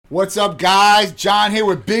What's up, guys? John here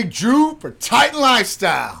with Big Drew for Titan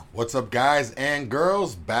Lifestyle. What's up, guys and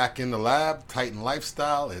girls? Back in the lab, Titan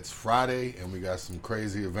Lifestyle. It's Friday, and we got some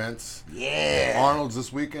crazy events. Yeah. Arnold's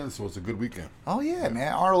this weekend, so it's a good weekend. Oh, yeah,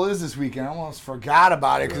 man. Arnold is this weekend. I almost forgot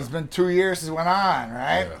about it because it's been 2 years since it went on,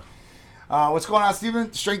 right? Yeah. What's going on,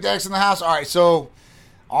 Steven? Strength X in the house. All right, so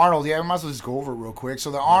Arnold, we might as well just go over it real quick.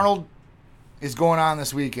 So the Arnold is going on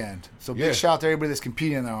this weekend. So big shout out to everybody that's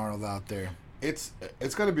competing in the Arnold out there. It's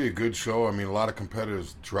going to be a good show. I mean, a lot of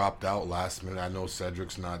competitors dropped out last minute. I know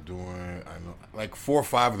Cedric's not doing it. I know like 4 or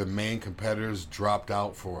 5 of the main competitors dropped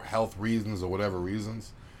out for health reasons or whatever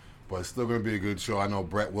reasons. But it's still going to be a good show. I know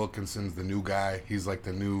Brett Wilkinson's the new guy. He's like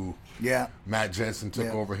the new Matt Jensen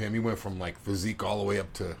took over him. He went from like physique all the way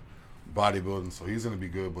up to bodybuilding, so he's going to be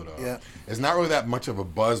good. But it's not really that much of a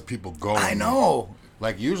buzz people going. I know.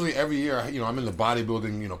 Like usually every year, I'm in the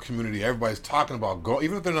bodybuilding, community. Everybody's talking about go.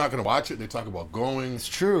 Even if they're not going to watch it, they talk about going. It's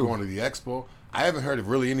true. Going to the expo. I haven't heard of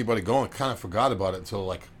really anybody going. Kind of forgot about it until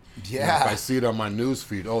like, if I see it on my news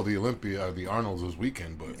feed. Oh, the Olympia, the Arnold's this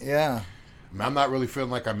weekend. But I'm not really feeling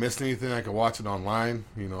like I missed anything. I can watch it online.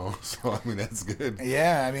 So I mean that's good.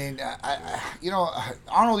 Yeah, I mean,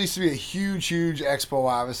 Arnold used to be a huge expo.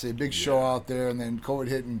 Obviously, a big show out there, and then COVID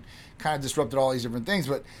hit and kind of disrupted all these different things,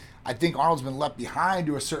 but. I think Arnold's been left behind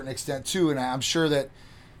to a certain extent too, and I'm sure that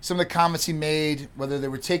some of the comments he made, whether they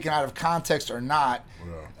were taken out of context or not,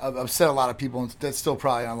 upset a lot of people, and that's still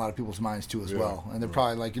probably on a lot of people's minds too as well. And they're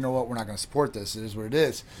probably like, you know what, we're not going to support this. It is what it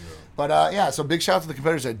is. Yeah. But so big shout out to the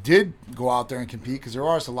competitors that did go out there and compete, because there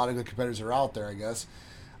are a lot of good competitors that are out there, I guess.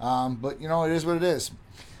 But it is what it is.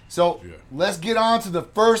 So let's get on to the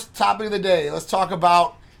first topic of the day. Let's talk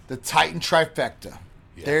about the Titan Trifecta,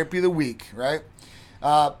 Therapy of the Week, right?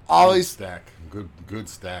 Always stack, good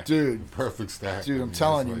stack, dude, perfect stack, dude. I'm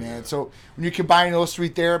telling you, man. So when you're combining those 3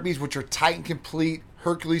 therapies, which are Titan Complete,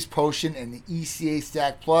 Hercules Potion, and the ECA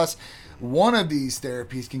Stack Plus, one of these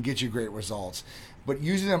therapies can get you great results. But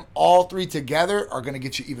using them all 3 together are going to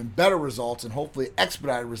get you even better results, and hopefully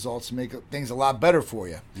expedited results to make things a lot better for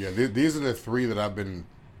you. Yeah, these are the 3 that I've been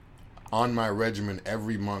on my regimen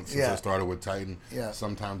every month since I started with Titan. Yeah.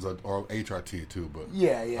 Sometimes or HRT too, but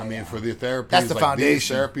I mean for the therapies, that's the foundation. These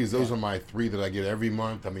therapies, those are my 3 that I get every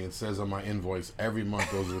month. I mean it says on my invoice every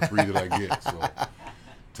month those are the 3 that I get. So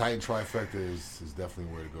Titan Trifecta is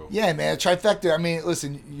definitely where to go. Yeah, man, Trifecta. I mean,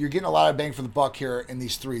 listen, you're getting a lot of bang for the buck here in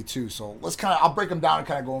these 3 too. So I'll break them down and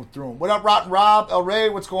kind of go through them. What up, Rotten Rob, El Rey?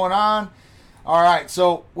 What's going on? All right,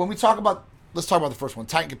 so when we talk about, let's talk about the first one,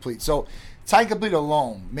 Titan Complete. So Titan Complete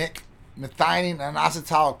alone, methionine and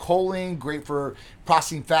acetylcholine, great for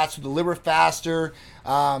processing fats through the liver faster.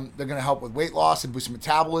 They're going to help with weight loss and boost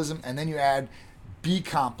metabolism. And then you add B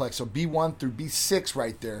complex, so B1 through B6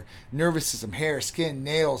 right there. Nervous system, hair, skin,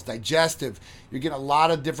 nails, digestive. You're getting a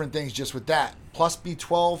lot of different things just with that. Plus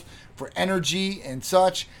B12 for energy and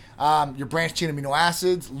such. Your branched chain amino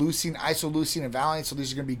acids, leucine, isoleucine, and valine. So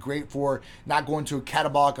these are going to be great for not going to a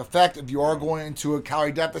catabolic effect if you are going into a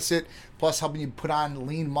calorie deficit, plus helping you put on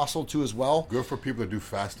lean muscle too as well. Good for people that do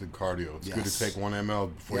fasted cardio. It's good to take 1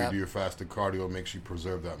 ml before you do your fasted cardio. It makes you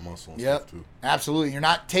preserve that muscle and stuff too. Absolutely. You're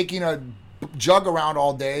not taking a jug around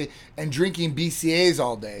all day and drinking BCAAs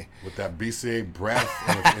all day. With that BCAA breath,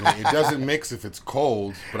 and it doesn't mix if it's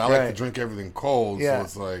cold, but I like to drink everything cold, so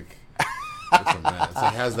it's like... It's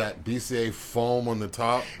like it has that BCA foam on the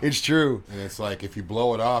top. It's true. And it's like if you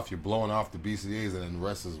blow it off, you're blowing off the BCAs, and then the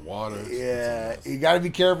rest is water. You got to be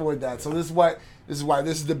careful with that. So this is why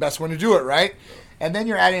this is the best one to do it, right? And then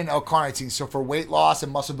you're adding L-carnitine, so for weight loss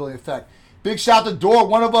and muscle building effect. Big shout to Dor,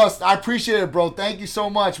 one of us. I appreciate it, bro. Thank you so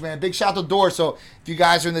much, man. Big shout to Dor. So if you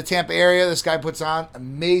guys are in the Tampa area, this guy puts on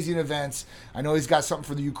amazing events. I know he's got something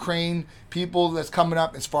for the Ukraine people that's coming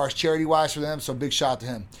up as far as charity-wise for them, so big shout to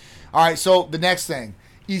him. All right, so the next thing,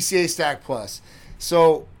 ECA Stack Plus.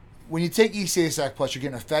 So when you take ECA Stack Plus, you're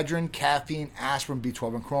getting ephedrine, caffeine, aspirin,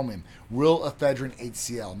 B12, and chromium. Real ephedrine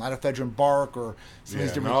HCl, not ephedrine bark or some of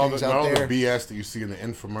these different things out there. All the BS that you see in the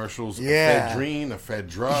infomercials. Ephedrine,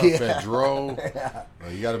 ephedra, ephedro.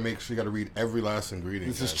 You got to make sure, you got to read every last ingredient.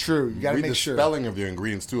 This is true. You got to make sure. Read the spelling of your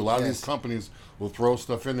ingredients too. A lot of these companies will throw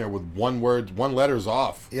stuff in there with one letters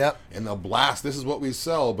off. Yep. And they'll blast, this is what we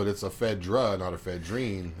sell, but it's ephedra, not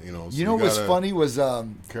ephedrine. So you know what's funny was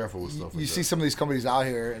careful with stuff. You see some of these companies out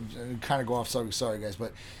here, and kind of go off. Sorry guys,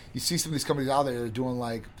 but you see some of these companies out there that are doing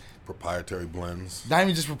like proprietary blends. Not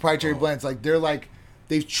even just proprietary blends. Like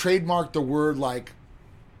they've trademarked the word like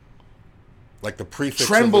Like the prefix of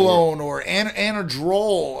the word. Trenbolone or Anadrol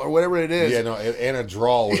or whatever it is. Yeah, no,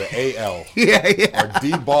 Anadrol with an A-L. Yeah. Or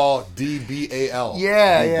D-ball, D-B-A-L.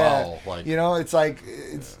 Yeah, D-ball, yeah. like, It's like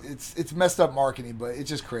it's messed up marketing, but it's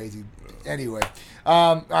just crazy. Anyway,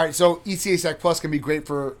 all right. So ECA Sac Plus can be great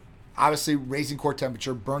for obviously raising core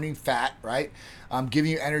temperature, burning fat, right?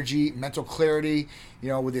 Giving you energy, mental clarity.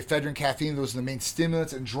 With the ephedrine, caffeine, those are the main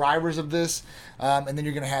stimulants and drivers of this. And then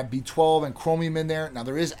you're going to have B12 and chromium in there. Now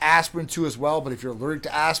there is aspirin too as well, but if you're allergic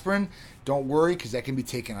to aspirin, don't worry because that can be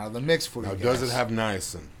taken out of the mix for you. Now, guys. does it have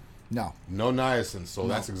niacin? No. No niacin. So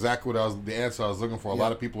that's exactly the answer I was looking for. A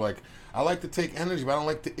lot of people I like to take energy, but I don't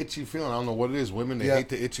like the itchy feeling. I don't know what it is. Women, they hate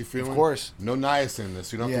the itchy feeling. Of course. No niacin in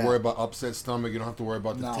this. You don't have to worry about upset stomach. You don't have to worry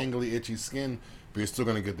about the tingly, itchy skin, but you're still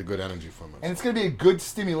going to get the good energy from it. And it's going to be a good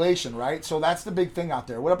stimulation, right? So that's the big thing out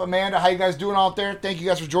there. What up, Amanda? How you guys doing out there? Thank you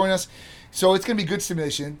guys for joining us. So it's going to be good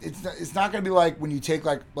stimulation. It's not going to be like when you take,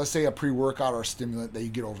 let's say, a pre-workout or a stimulant that you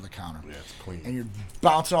get over the counter. Yeah, it's clean. And you're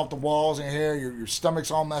bouncing off the walls in here. Your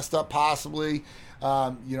stomach's all messed up, possibly.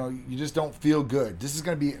 You just don't feel good. This is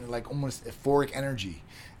going to be like almost euphoric energy.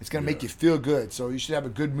 It's going to make you feel good. So you should have a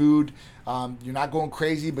good mood. You're not going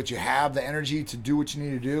crazy, but you have the energy to do what you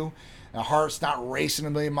need to do. The heart's not racing a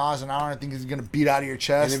million miles an hour. I think it's going to beat out of your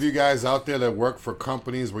chest. And if you guys out there that work for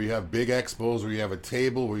companies where you have big expos, where you have a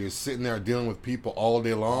table, where you're sitting there dealing with people all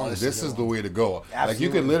day long, this is the way to go. Absolutely. Like you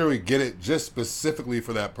can literally get it just specifically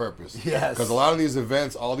for that purpose. Yes. Because a lot of these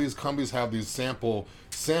events, all these companies have these sample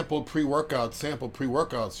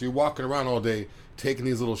pre-workouts. So you're walking around all day taking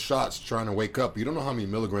these little shots trying to wake up. You don't know how many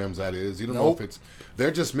milligrams that is. You don't know if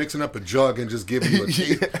they're just mixing up a jug and just giving you a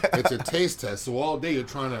taste. It's a taste test. So all day you're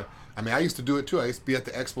trying to, I used to do it too. I used to be at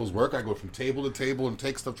the expos work. I go from table to table and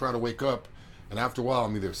take stuff trying to wake up. And after a while,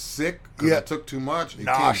 I'm either sick because I took too much. You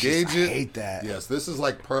can't gauge it. I hate that. Yes, this is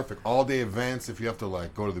like perfect. All day events. If you have to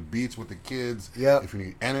go to the beach with the kids. Yep. If you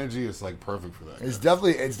need energy, it's perfect for that. It's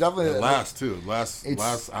definitely. It lasts too.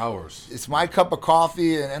 Lasts hours. It's my cup of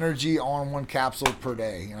coffee and energy on one capsule per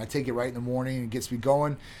day, and I take it right in the morning. And it gets me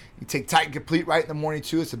going. You take Titan Complete right in the morning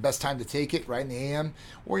too. It's the best time to take it, right in the AM,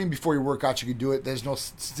 or even before your workout. You can do it. There's no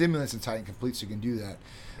stimulants in Titan Complete, so you can do that.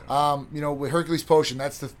 With Hercules Potion,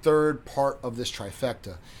 that's the third part of this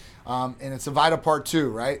trifecta. And it's a vital part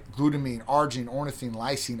too, right? Glutamine, arginine, ornithine,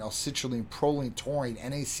 lysine, L-citrulline, proline, taurine,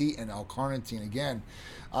 NAC, and L-carnitine. Again,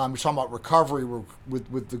 we're talking about recovery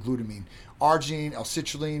with the glutamine. Arginine,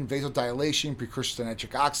 L-citrulline, vasodilation, precursor to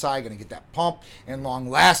nitric oxide, going to get that pump, and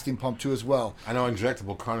long-lasting pump too as well. I know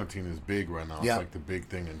injectable carnitine is big right now. Yeah. It's like the big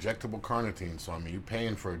thing. Injectable carnitine. So, you're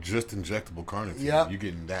paying for just injectable carnitine. Yeah. You're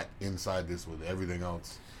getting that inside this with everything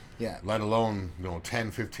else. Yeah. Let alone, $10,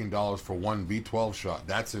 $15 for one B12 shot.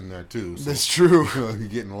 That's in there too. So, That's true. You're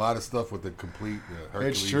getting a lot of stuff with the complete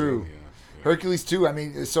Hercules. It's true. Hercules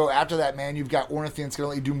too. So after that, man, you've got ornithine that's going to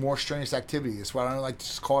let you do more strenuous activity. That's why I don't like to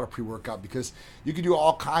just call it a pre-workout, because you can do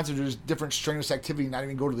all kinds of different strenuous activity, not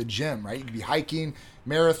even go to the gym, right? You could be hiking,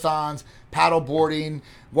 marathons, paddle boarding,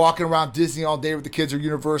 walking around Disney all day with the kids or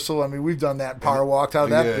Universal. We've done that, power walked. How'd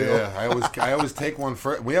that feel? Yeah. I always take one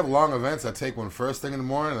first. We have long events. I take one first thing in the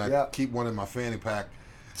morning, and I keep one in my fanny pack.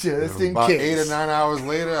 Just in about case. 8 or 9 hours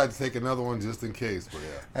later, I'd take another one just in case. But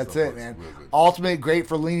that's it, man. Ultimate, great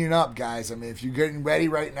for leaning up, guys. If you're getting ready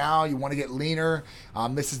right now, you want to get leaner,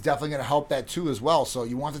 this is definitely going to help that too as well. So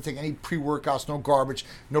you want to take any pre-workouts, no garbage,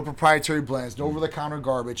 no proprietary blends, no over-the-counter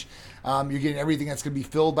garbage. You're getting everything that's going to be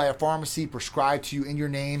filled by a pharmacy, prescribed to you in your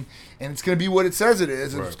name, and it's going to be what it says it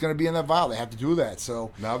is. Right. It's going to be in that vial. They have to do that.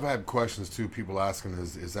 So now I've had questions too. People asking,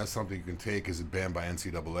 is that something you can take? Is it banned by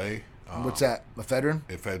NCAA? What's that? Ephedrine?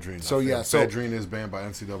 Ephedrine. So ephedrine is banned by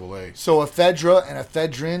NCAA. So ephedra and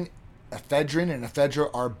ephedrine and ephedra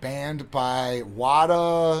are banned by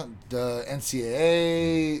WADA, the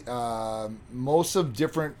NCAA, most of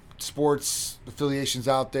different sports affiliations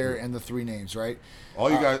out there, and the three names, right?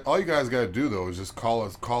 All you guys got to do though is just call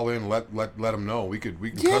in, let them know. We can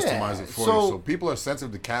customize it for you. So people are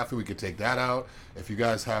sensitive to caffeine. We could take that out. If you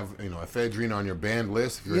guys have ephedrine on your banned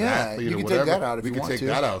list, if you're an athlete or whatever, take that out if we you can want take to.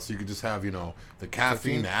 that out. So you could just have the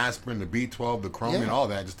caffeine, the aspirin, the B12, the chromium, all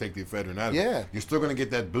that. Just take the ephedrine out. Yeah, you're still going to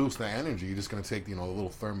get that boost, that energy. You're just going to take the little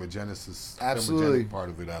absolutely thermogenic part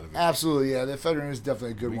of it out of it. Absolutely, yeah. The ephedrine is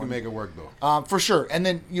definitely a good one. We can make it work though. For sure. And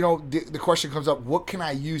then the question comes up: what can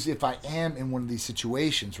I use if I am in one of these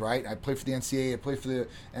situations? Right? I play for the NCAA. I play for the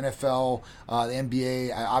NFL, the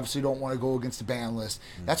NBA. I obviously don't want to go against the ban list.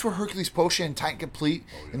 Mm-hmm. That's where Hercules Potion and Titan Complete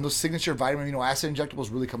and those signature vitamin amino acid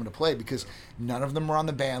injectables really come into play, because none of them are on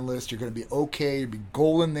the ban list. You're going to be okay. You'll be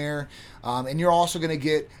golden there. And you're also going to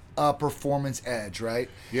get a performance edge, right?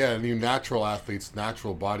 Yeah, and you natural athletes,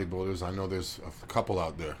 natural bodybuilders. I know there's a couple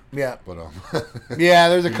out there. Yeah. But yeah,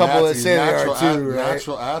 there's a you couple that you say they are too, right?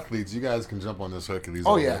 Natural athletes, you guys can jump on this Hercules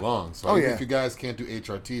all day long. So if you guys can't do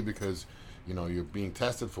HRT because you're being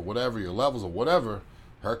tested for whatever your levels or whatever,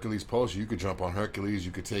 Hercules Potion, you could jump on Hercules.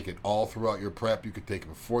 You could take it all throughout your prep. You could take it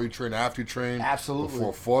before you train, after you train, absolutely,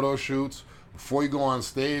 before photo shoots, before you go on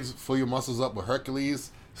stage. Fill your muscles up with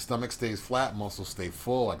Hercules. Stomach stays flat, muscles stay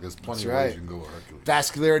full. Like there's plenty of ways you can go with Hercules.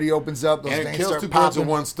 Vascularity opens up. Those and it kills two birds with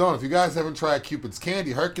one stone. If you guys haven't tried Cupid's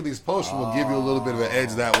Candy, Hercules Potion will give you a little bit of an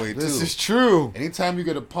edge that way too. This is true. Anytime you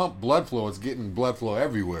get a pump blood flow, it's getting blood flow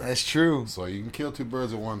everywhere. That's true. So you can kill two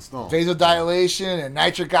birds with one stone. Vasodilation and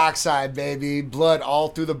nitric oxide, baby. Blood all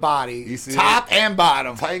through the body. ECA, top and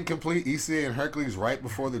bottom. Titan Complete, ECA, and Hercules right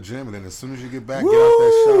before the gym. And then as soon as you get back, get out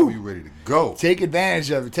that shower, you ready to go. Take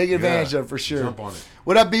advantage of it. Take advantage of it for sure. Jump on it.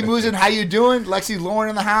 What up, B. Musin? How you doing? Lexi Lauren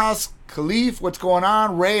in the house. Khalif, what's going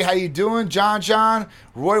on? Ray, how you doing? John,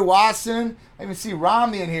 Roy Watson. I even see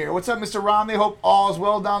Romney in here. What's up, Mr. Romney? Hope all is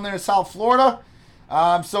well down there in South Florida.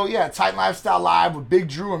 Titan Lifestyle Live with Big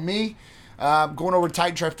Drew and me. Going over to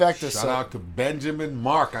Titan Trifecta. Shout out to Benjamin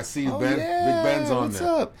Mark. I see you, Ben. Yeah. Big Ben's on what's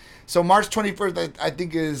there. What's up? So March 21st, I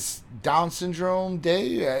think, is Down Syndrome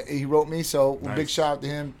Day. He wrote me, so nice. Big shout out to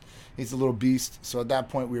him. He's a little beast. So at that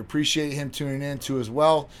point, we appreciate him tuning in too as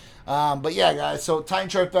well. But yeah, guys. So Titan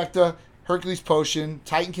Trifecta, Hercules Potion,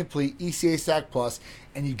 Titan Complete, ECA Stack Plus,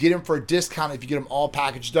 and you get them for a discount if you get them all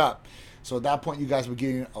packaged up. So at that point, you guys will be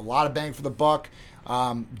getting a lot of bang for the buck.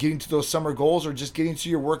 Getting to those summer goals or just getting to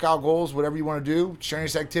your workout goals, whatever you want to do,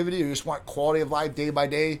 strenuous activity, or you just want quality of life day by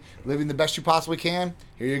day, living the best you possibly can.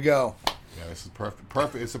 Here you go. Yeah, this is perfect.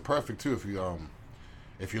 Perfect. It's a perfect too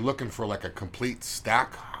if you're looking for like a complete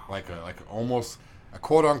stack. Like almost a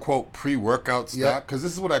quote unquote pre-workout stack, because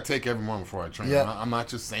this is what I take every morning before I train. Yep. I'm not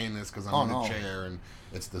just saying this because I'm in the chair and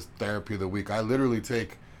it's the therapy of the week. I literally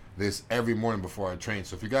take this every morning before I train.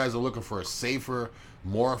 So if you guys are looking for a safer,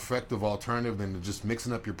 more effective alternative than just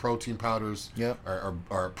mixing up your protein powders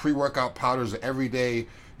or pre-workout powders every day,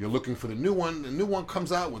 you're looking for the new one. The new one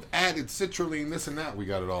comes out with added citrulline, this and that. We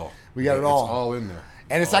got it all. We got it all. It's all in there.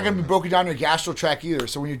 And it's not going to be broken down in your gastro tract either.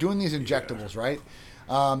 So when you're doing these injectables, right?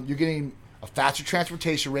 You're getting a faster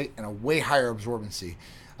transportation rate and a way higher absorbency.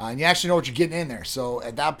 And you actually know what you're getting in there. So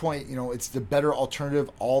at that point, it's the better alternative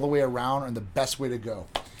all the way around and the best way to go.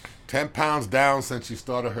 10 pounds down since she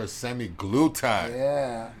started her semaglutide.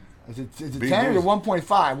 Yeah. Is it 10 or 1.5?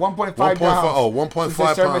 1.5 down. 1.5 since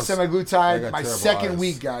I started pounds. my semaglutide, my second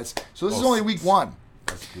week, guys. So this is only week one.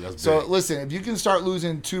 That's so big. Listen, if you can start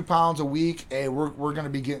losing 2 pounds a week, hey, we're going to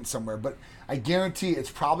be getting somewhere. But I guarantee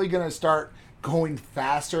it's probably going to start going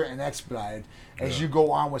faster and expedited as you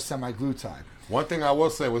go on with semaglutide. One thing I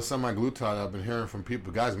will say with semaglutide, I've been hearing from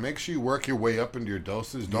people, guys, make sure you work your way up into your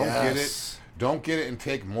doses. Don't get it and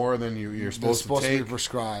take more than you're supposed to take. To be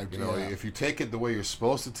prescribed. If you take it the way you're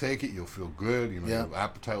supposed to take it, you'll feel good. Your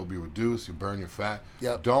appetite will be reduced. You burn your fat.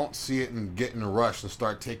 Don't see it and get in a rush and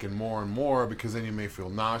start taking more and more, because then you may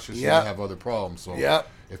feel nauseous. You may have other problems. So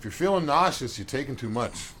if you're feeling nauseous, you're taking too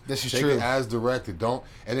much. This is take true. It as directed.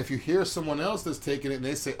 And if you hear someone else that's taking it and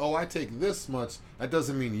they say, "Oh, I take this much," that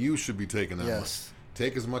doesn't mean you should be taking that much.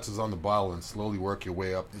 Take as much as on the bottle and slowly work your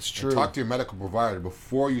way up. It's true. And talk to your medical provider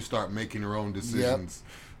before you start making your own decisions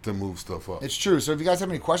to move stuff up. It's true. So if you guys have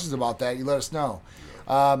any questions about that, you let us know.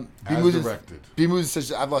 As directed. B. Musin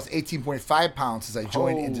says, I've lost 18.5 pounds since I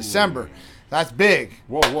joined in December. That's big.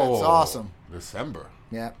 Whoa. That's awesome. December.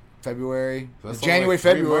 Yeah. February. So January,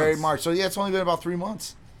 February, March. So it's only been about 3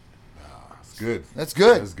 months. Good. That's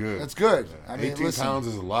good. That's good. I mean, 18 pounds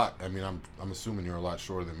is a lot. I mean, I'm assuming you're a lot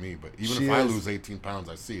shorter than me, but even if I lose 18 pounds,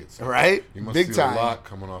 I see it. So right? You must Big see time. a lot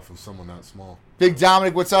coming off of someone that small. Big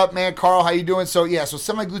Dominic, what's up, man? Carl, how you doing? So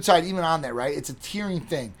semaglutide, even on that, right? It's a tiering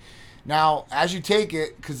thing. Now, as you take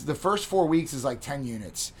it, because the first 4 weeks is like 10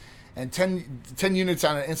 units. And 10 units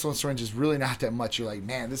on an insulin syringe is really not that much. You're like,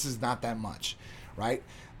 man, this is not that much, right?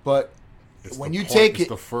 But when you take it, it's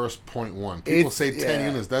the first 0.1. People say 10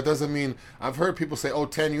 units. That doesn't mean. I've heard people say,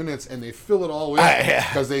 10 units, and they fill it all in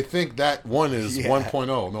because they think that one is 1.0.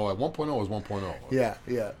 No, at 1.0 is 1.0.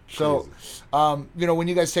 Yeah. So, when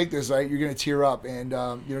you guys take this, right, you're going to tear up, and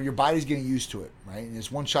your body's getting used to it, right? And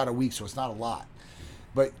it's one shot a week, so it's not a lot.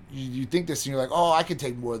 But you think this, and you're like, I could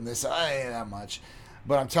take more than this. I ain't that much.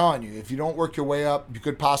 But I'm telling you, if you don't work your way up, you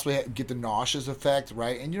could possibly get the nauseous effect,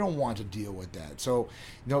 right? And you don't want to deal with that. So,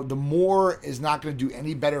 the more is not going to do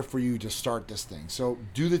any better for you to start this thing. So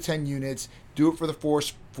do the 10 units, do it for the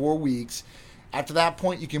 4 weeks. After that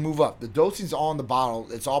point, you can move up. The dosing's all in the bottle.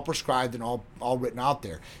 It's all prescribed and all written out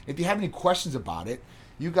there. If you have any questions about it,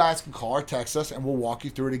 you guys can call or text us, and we'll walk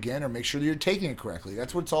you through it again or make sure that you're taking it correctly.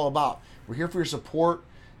 That's what it's all about. We're here for your support,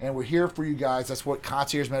 and we're here for you guys. That's what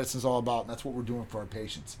concierge medicine is all about, and that's what we're doing for our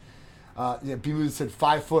patients. People said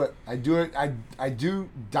 5 foot. I do it. I do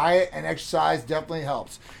diet and exercise definitely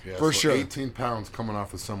helps for sure. 18 pounds coming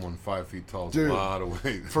off of someone 5 feet tall is Dude, a lot of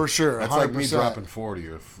weight. For sure. That's 100%. like me dropping 40.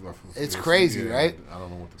 It's crazy, right? I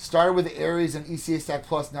don't know what. Started with the Aries and ECA Stack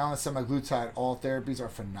Plus. Now the semaglutide. All therapies are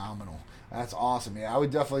phenomenal. That's awesome. Yeah, I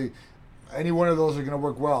would definitely. Any one of those are going to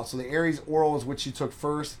work well. So the Aries oral is what she took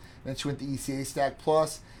first. Then she went to ECA Stack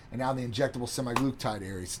Plus, and now the injectable semaglutide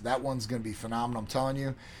Aries. That one's going to be phenomenal. I'm telling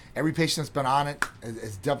you. Every patient that's been on it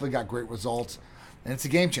has definitely got great results, and it's a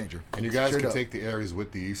game changer. And you guys can take the Aries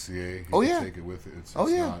with the ECA. You can take it with it.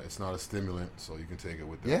 It's not a stimulant, so you can take it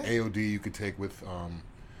with the AOD. You could take with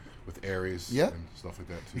Aries and stuff like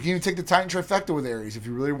that too. You can even take the Titan Trifecta with Aries if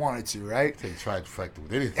you really wanted to, right? Take the Trifecta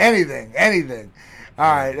with anything. Anything. All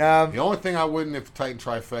right. The only thing I wouldn't, if Titan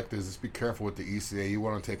Trifecta, is just be careful with the ECA. You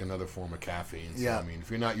want to take another form of caffeine. So, I mean, if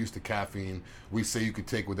you're not used to caffeine, we say you could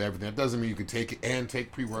take with everything. That doesn't mean you could take it and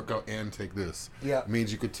take pre-workout and take this. Yeah. It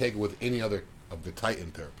means you could take it with any other of the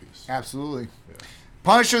Titan therapies. Absolutely. Yeah.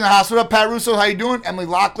 Punisher in the house. What up, Pat Russo? How you doing? Emily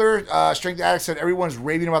Locklear, Strength Addict, said everyone's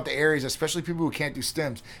raving about the Aries, especially people who can't do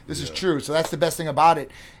stims. This is true. So that's the best thing about it.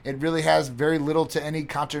 It really has very little to any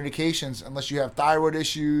contraindications unless you have thyroid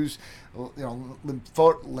issues,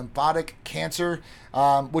 lymphatic cancer,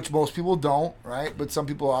 which most people don't, right? But some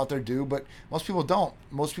people out there do, but most people don't.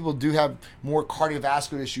 Most people do have more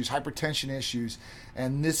cardiovascular issues, hypertension issues,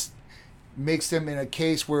 and this makes them in a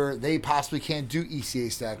case where they possibly can't do ECA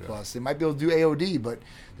Stack Plus. They might be able to do AOD, but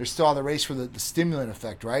they're still on the race for the stimulant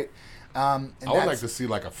effect, right? I would like to see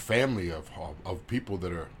like a family of people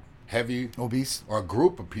that are heavy, obese, or a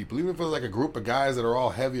group of people, even if it's like a group of guys that are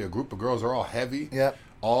all heavy, a group of girls that are all heavy. Yep.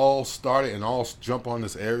 All start it and all jump on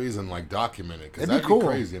this Aries and like document it, because that'd be cool.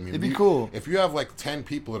 Crazy. I mean, it'd be cool if you have like 10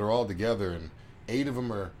 people that are all together and 8 of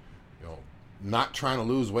them are, not trying to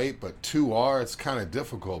lose weight, but 2 are. It's kind of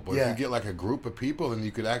difficult. But if you get like a group of people, then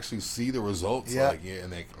you could actually see the results.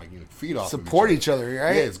 And they feed off. Support each other,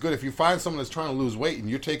 right? Yeah, it's good if you find someone that's trying to lose weight and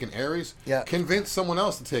you're taking Aries. Yeah. Convince someone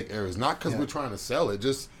else to take Aries, not because we're trying to sell it.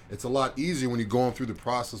 Just it's a lot easier when you're going through the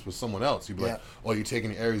process with someone else. You'd be like, "Oh, you're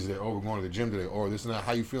taking the Aries today. Oh, we're going to the gym today. Or this and that.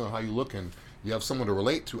 How you feeling? How you looking?" You have someone to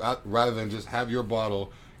relate to rather than just have your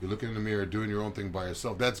bottle. You're looking in the mirror, doing your own thing by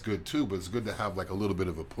yourself. That's good too, but it's good to have like a little bit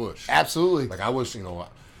of a push. Absolutely. Like I wish,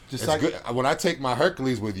 just it's good. When I take my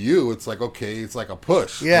Hercules with you, it's like, okay, it's like a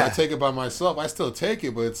push. Yeah. When I take it by myself, I still take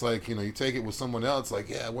it, but it's like, you take it with someone else. Like,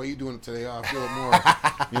 yeah, what are you doing today? Oh, I feel it more.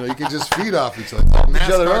 You can just feed off each other.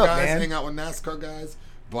 NASCAR guys hang out with NASCAR guys.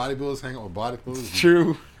 Bodybuilders hang out with bodybuilders.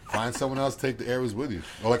 True. Find someone else to take the Aries with you,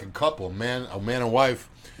 or like a couple, a man and wife.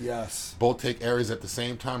 Yes. Both take Aries at the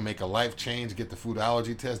same time, make a life change, get the food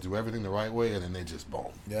allergy test, do everything the right way, and then they just boom.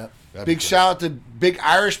 Yeah. Big shout out to Big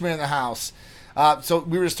Irishman in the house. So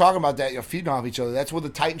we were just talking about that, feeding off each other. That's what the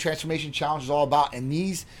Titan Transformation Challenge is all about. And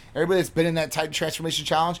everybody that's been in that Titan Transformation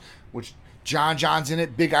Challenge, which John's in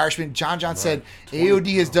it, Big Irishman. John said,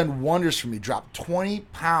 AOD has done wonders for me. Dropped 20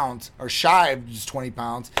 pounds, or shy of just 20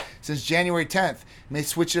 pounds, since January 10th. May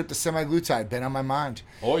switch it up to semaglutide. Been on my mind.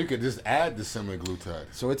 Or you could just add the semaglutide.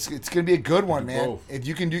 So it's going to be a good one, man. Both. If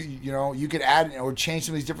you can do, you could add or change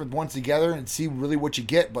some of these different ones together and see really what you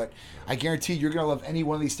get. But I guarantee you're going to love any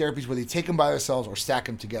one of these therapies, whether you take them by themselves or stack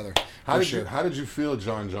them together. How did you feel,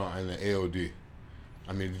 John, in the AOD?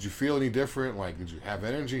 I mean, did you feel any different? Like, did you have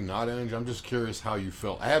energy, not energy? I'm just curious how you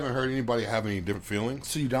felt. I haven't heard anybody have any different feelings.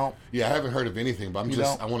 So you don't? Yeah, I haven't heard of anything, but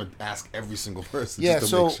I want to ask every single person just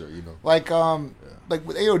to make sure, Like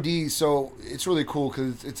with AOD, so it's really cool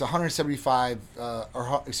because it's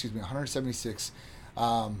 176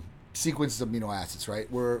 sequences of amino acids,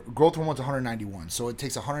 right? Where growth hormone's 191. So it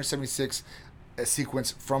takes 176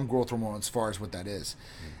 sequence from growth hormone as far as what that is.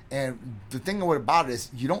 And the thing about it is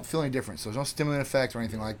you don't feel any difference. So there's no stimulant effect or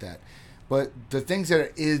anything like that. But the things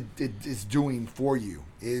that it is doing for you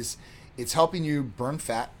is it's helping you burn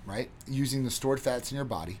fat, right? Using the stored fats in your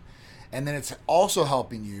body. And then it's also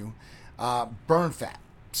helping you burn fat.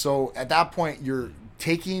 So at that point, you're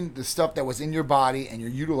taking the stuff that was in your body and you're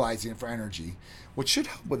utilizing it for energy, which should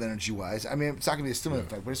help with energy-wise. I mean, it's not going to be a stimulant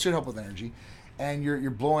effect, but it should help with energy. And you're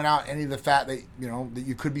blowing out any of the fat that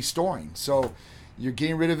you could be storing. So you're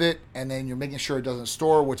getting rid of it, and then you're making sure it doesn't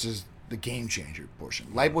store, which is the game changer portion.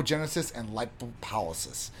 Lipogenesis and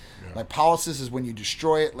lipopolysis. Yeah. Lipolysis is when you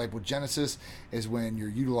destroy it. Lipogenesis is when you're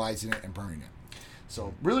utilizing it and burning it.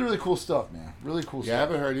 So really, really cool stuff, man. Really cool Yeah, I stuff.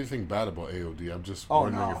 haven't heard anything bad about AOD. I'm just Oh,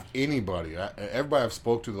 wondering no. if anybody, everybody I've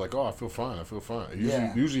spoke to, they're like, oh, I feel fine. I feel fine.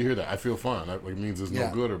 Usually you hear that, I feel fine. That like, means there's Yeah.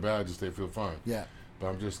 no good or bad, just they feel fine. Yeah. But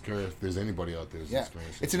I'm just curious if there's anybody out there who's Yeah.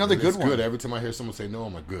 experienced It's it. another And good one. Good. Every time I hear someone say no,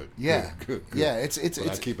 I'm like, good. Yeah. Good. Yeah, But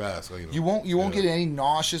I keep asking. You won't Yeah. get any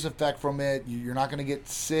nauseous effect from it. You're not going to get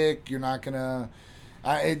sick. You're not going to.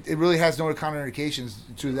 It really has no contraindications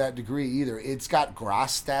to that degree either. It's got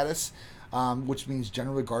GRAS status, which means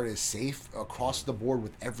generally regarded as safe across the board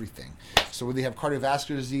with everything. So whether you have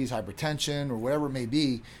cardiovascular disease, hypertension, or whatever it may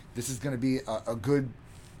be, this is going to be a good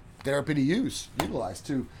therapy to utilize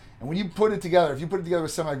too. And when you put it together, if you put it together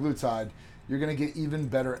with semaglutide, you're going to get even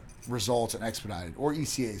better results and expedited, or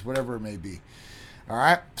ECAs, whatever it may be. All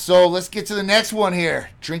right, so let's get to the next one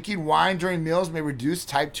here. Drinking wine during meals may reduce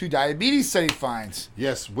type 2 diabetes, study finds.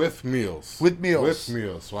 Yes, with meals. With meals. With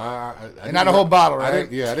meals. So I And not a whole bottle, right? I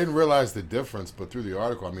didn't realize the difference, but through the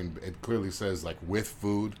article, I mean, it clearly says like with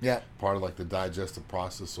food. Yeah. Part of like the digestive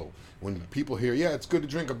process. So when people hear, yeah, it's good to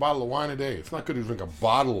drink a bottle of wine a day. It's not good to drink a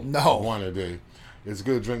bottle No. of wine a day. It's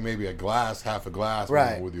good to drink maybe a glass, half a glass,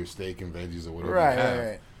 Right. with your steak and veggies or whatever Right, you have.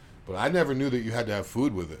 right. But I never knew that you had to have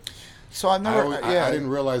food with it. So I never, I didn't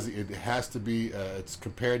realize it has to be. It's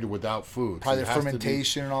compared to without food. Probably So it the has to be-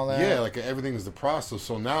 fermentation and all that. Yeah, like everything is the process.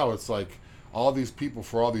 So now it's like all these people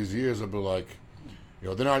for all these years have been like, you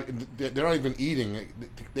know, they're not even eating.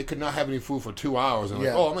 They could not have any food for 2 hours, and Yeah.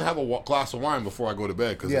 like, oh, I'm gonna have a glass of wine before I go to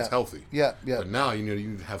bed because Yeah. it's healthy. Yeah, yeah. But now you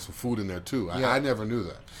need to have some food in there too. Yeah. I never knew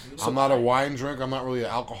that. I'm not a wine drinker. I'm not really an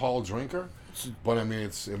alcohol drinker. But I mean,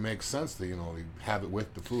 it makes sense that you have it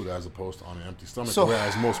with the food as opposed to on an empty stomach. So-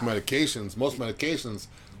 Whereas most medications,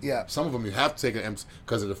 Yeah. some of them you have to take it empty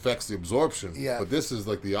because it affects the absorption. Yeah. But this is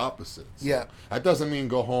like the opposite. So Yeah. That doesn't mean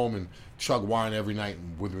go home and chug wine every night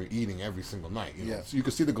with your eating every single night. You know? Yeah. So you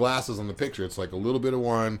can see the glasses on the picture. It's like a little bit of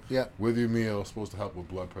wine Yeah. with your meal, supposed to help with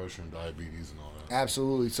blood pressure and diabetes and all that.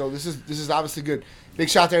 Absolutely. So this is obviously good. Big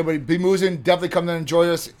shout out to everybody. B Moozin, definitely come down and enjoy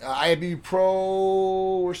us. IAB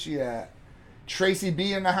Pro, where's she at? Tracy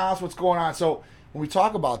B in the house. What's going on? So when we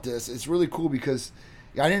talk about this, it's really cool because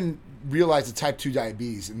I didn't realize the type 2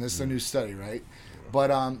 diabetes, and this is a new study, right?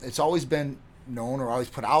 But it's always been known or always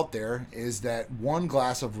put out there is that one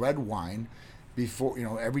glass of red wine before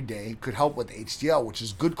every day could help with HDL, which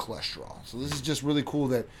is good cholesterol. So this is just really cool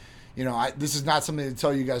that. This is not something to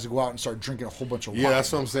tell you guys to go out and start drinking a whole bunch of wine. Yeah, that's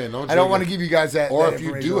what I'm saying. I don't want to give you guys that. Or that if you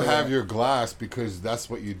information do like have that. your glass, because that's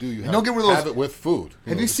what you do. You have, don't get rid of those- have it with food.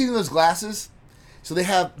 Have you seen those glasses? So they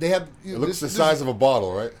have. It looks the size of a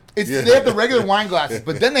bottle, right? It's, Yeah. They have the regular wine glasses,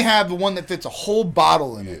 but then they have the one that fits a whole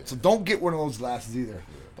bottle in it. So don't get one of those glasses either.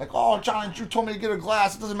 Like, oh, John, you told me to get a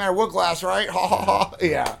glass. It doesn't matter what glass, right? Ha ha ha.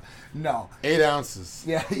 Yeah. No. 8 ounces.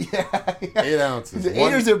 Yeah. 8 ounces. Is it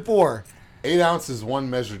 8 or is it 4? 8 ounces, one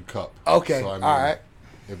measured cup. Okay. So, I mean, all right.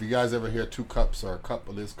 If you guys ever hear 2 cups or a cup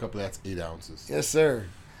of this, cup of that's 8 ounces. Yes, sir.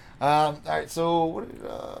 All right, so what do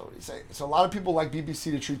you say? So a lot of people like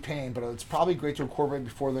BBC to treat pain, but it's probably great to incorporate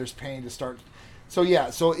before there's pain to start. So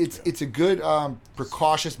yeah, so it's a good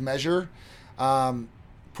precautious measure,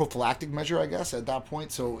 prophylactic measure, I guess, at that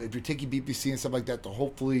point. So if you're taking BBC and stuff like that, to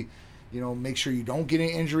hopefully, make sure you don't get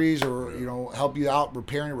any injuries or help you out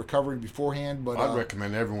repairing or recovering beforehand. But I'd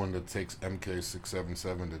recommend everyone that takes MK677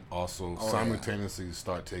 to also simultaneously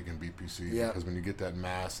start taking BPC because when you get that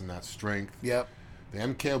mass and that strength, Yep. the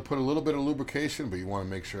MK will put a little bit of lubrication, but you want to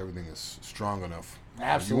make sure everything is strong enough.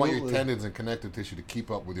 Absolutely. You want your tendons and connective tissue to keep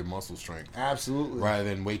up with your muscle strength. Absolutely. Rather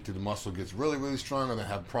than wait till the muscle gets really, really strong and then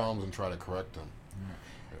have problems and try to correct them.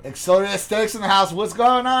 Accelerated Aesthetics in the house. What's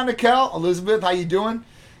going on, Nikel? Elizabeth, how you doing?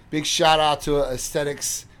 Big shout out to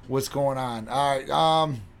Aesthetics. What's going on? All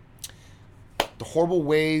right. The horrible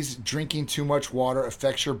ways drinking too much water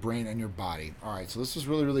affects your brain and your body. All right. So this is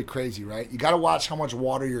really, really crazy, right? You got to watch how much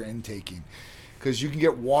water you're intaking because you can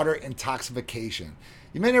get water intoxication.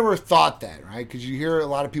 You may never have thought that, right? Because you hear a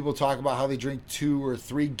lot of people talk about how they drink 2 or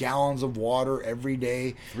 3 gallons of water every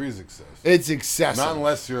day. 3 is excessive. It's excessive. Not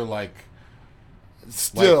unless you're like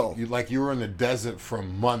Still. you were in the desert for a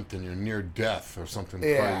month and you're near death or something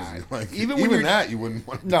Yeah. crazy. Like Even even, when you're- that you wouldn't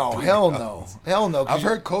want. No, to hell no. Hell no. 'cause I've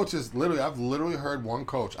heard coaches I've literally heard one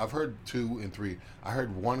coach. I've heard 2 and 3. I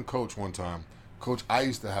heard one coach one time. Coach I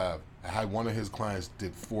used to have. I had one of his clients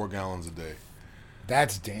did 4 gallons a day.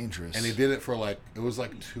 That's dangerous. And he did it for it was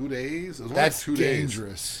 2 days. It was That's only 2 days.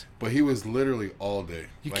 dangerous. But he was literally all day.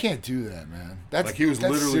 You Like- can't do that, man. That's he was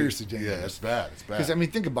that's literally seriously dangerous. Yeah, it's bad. It's bad. Because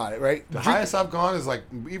think about it, right? The highest I've gone is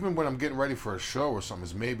even when I'm getting ready for a show or something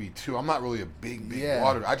is maybe 2. I'm not really a big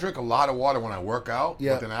water. I drink a lot of water when I work out,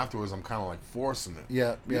 Yeah. but then afterwards I'm kind of forcing it.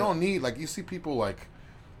 Yeah, You yeah. don't need you see people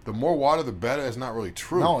the more water, the better. It's not really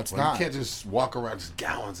true. No, it's not. You can't just walk around just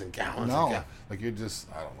gallons and gallons. No. And gallons. Like you're just,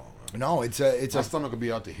 I don't know. Man. No, it's My stomach will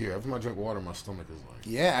be out to here. Every time I drink water, my stomach is like.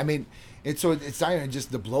 Yeah, I mean, it's not even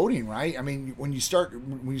just the bloating, right? I mean, when you start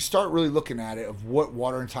really looking at it of what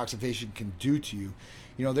water intoxication can do to you,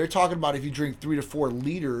 you know, they're talking about if you drink 3 to 4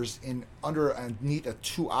 liters in underneath a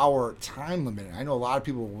 2-hour time limit. I know a lot of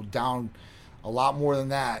people will down a lot more than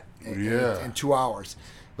that in 2 hours.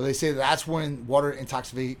 But they say that's when water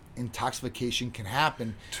intoxication can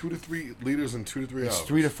happen. 2 to 3 liters in 2 to 3 hours.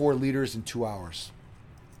 3 to 4 liters in 2 hours.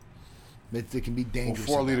 They can be dangerous.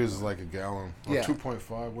 Well, 4 liters is like a gallon. Or Yeah.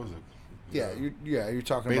 2.5, was it? You're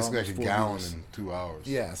talking basically about like a 4 gallon liters. in 2 hours.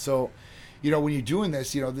 Yeah, so, you know, when you're doing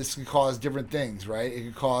this, you know, this can cause different things, right? It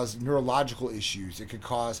could cause neurological issues. It could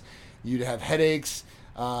cause you to have headaches,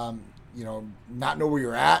 you know, not know where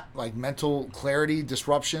you're at, like mental clarity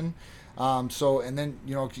disruption. And then,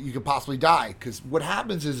 you know, you could possibly die. Because what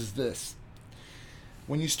happens is this.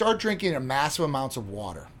 When you start drinking a massive amounts of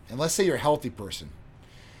water, and let's say you're a healthy person,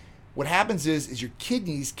 what happens is your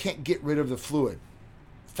kidneys can't get rid of the fluid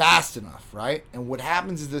fast enough, right? And what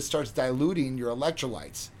happens is this starts diluting your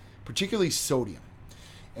electrolytes, particularly sodium.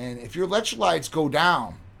 And if your electrolytes go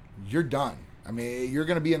down, you're done. I mean, you're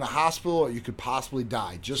going to be in the hospital, or you could possibly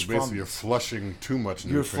die just Basically, from. you're flushing too much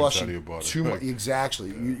You're nutrients out of your flushing body. too much. Exactly.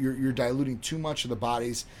 Yeah. You're diluting too much of the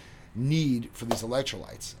body's need for these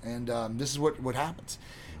electrolytes, and this is what happens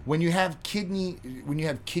when you have kidney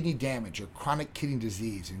damage or chronic kidney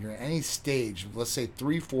disease, and you're at any stage. Let's say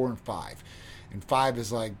 3, 4, and 5, and 5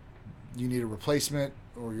 is like you need a replacement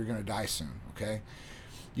or you're going to die soon. Okay.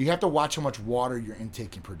 You have to watch how much water you're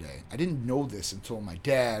intaking per day. I didn't know this until my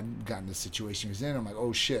dad got in the situation he was in. I'm like,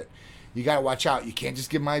 oh shit, you got to watch out. You can't just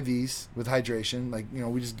give them IVs with hydration. Like, you know,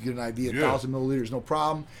 we just get an IV 1,000 milliliters, no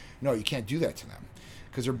problem. No, you can't do that to them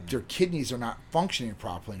because their kidneys are not functioning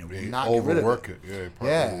properly. And it will not get rid of it.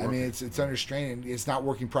 I mean, it's under strain and it's not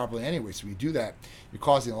working properly anyway. So you do that, you're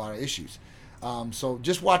causing a lot of issues. So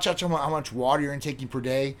just watch out how much water you're intaking per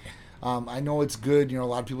day. I know it's good. You know, a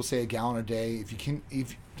lot of people say a gallon a day.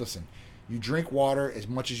 If listen, you drink water as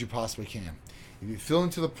much as you possibly can. If you're feeling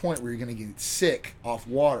to the point where you're going to get sick off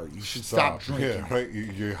water, you should stop drinking. Yeah, right.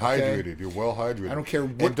 You're hydrated. Okay? You're well hydrated. I don't care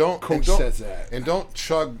what coach says that. And don't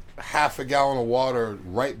chug half a gallon of water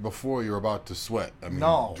right before you're about to sweat. I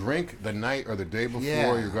mean, drink the night or the day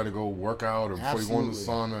before you're going to go work out or before you go into the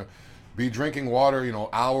sauna. Be drinking water, you know,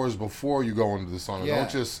 hours before you go into the sauna. Don't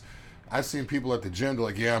just... I've seen people at the gym, they're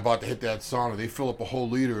like, yeah, I'm about to hit that sauna. They fill up a whole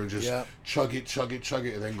liter and just chug it,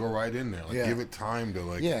 and then go right in there. Like, give it time to,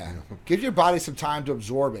 like... Yeah. You know. Give your body some time to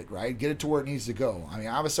absorb it, right? Get it to where it needs to go. I mean,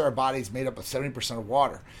 obviously our body's made up of 70% of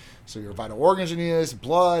water. So your vital organs are needed,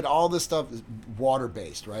 blood, all this stuff is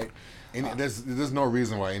water-based, right? And there's no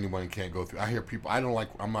reason why anyone can't go through. I hear people, I don't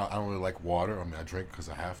really like water. I mean, I drink because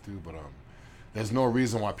I have to, but there's no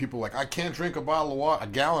reason why people are like, I can't drink a bottle of water, a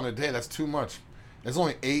gallon a day. That's too much. There's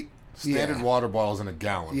only 8 standard water bottles in a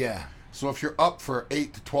gallon. Yeah. So if you're up for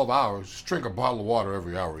 8 to 12 hours, just drink a bottle of water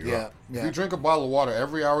every hour you're up. If you drink a bottle of water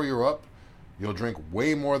every hour you're up, you'll drink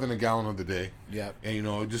way more than a gallon of the day. Yeah. And, you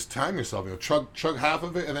know, just time yourself. You know, chug half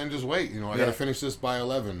of it and then just wait. You know, I got to finish this by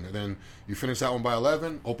 11. And then you finish that one by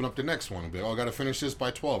 11, open up the next one. And be like, I got to finish this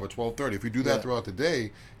by 12 or 12:30. If you do that throughout the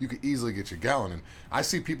day, you could easily get your gallon. And I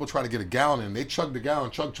see people try to get a gallon and they chug the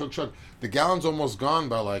gallon, chug. The gallon's almost gone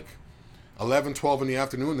by like 11, 12 in the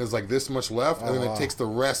afternoon. There's like this much left, and then it takes the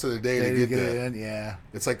rest of the day to get there. It in, yeah.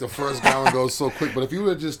 It's like the first gallon goes so quick. But if you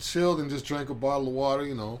would have just chilled and just drank a bottle of water,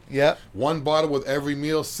 you know, one bottle with every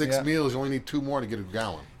meal, 6 meals, you only need 2 more to get a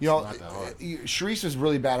gallon. You know, Sharice was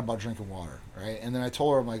really bad about drinking water, right? And then I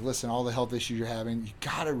told her, I'm like, listen, all the health issues you're having, you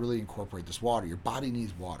got to really incorporate this water. Your body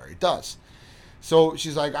needs water. It does. So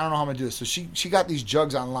she's like, I don't know how I'm going to do this. So she got these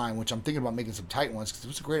jugs online, which I'm thinking about making some tight ones because it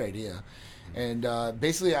was a great idea. And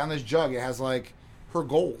basically on this jug, it has like her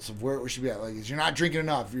goals of where it should be at. Like, you're not drinking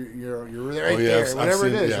enough. You're right there. Whatever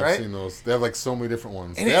it is, right? I've seen those. They have like so many different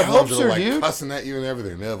ones. And they it have helps ones that her, are like dude. cussing at you and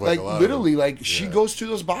everything. They have like a lot literally, of them. she goes through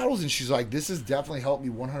those bottles and she's like, this has definitely helped me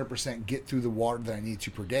 100% get through the water that I need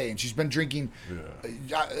to per day. And she's been drinking.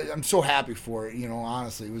 I'm so happy for it. You know,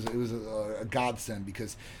 honestly, it was a godsend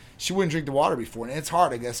because she wouldn't drink the water before, and it's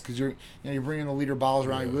hard, I guess, because you're bringing the liter bottles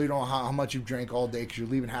around. You really don't know how much you've drank all day because you're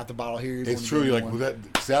leaving half the bottle here. It's true. You're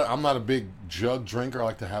like I'm not a big jug drinker. I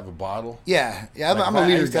like to have a bottle. Yeah. Like, I'm a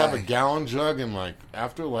liter guy. I used to have a gallon jug, and like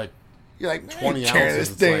after like you're like 20 ounces,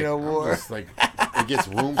 this thing no more. Just like it gets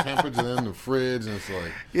room temperature in the fridge, and it's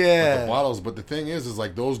like the bottles. But the thing is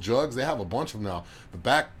like those jugs, they have a bunch of them now. But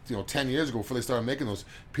back 10 years ago, before they started making those,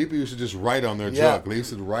 people used to just write on their jug. They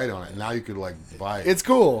used to write on it, and now you could like buy it. It's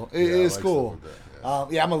cool. It is cool.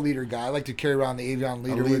 Yeah, I'm a liter guy. I like to carry around the Avion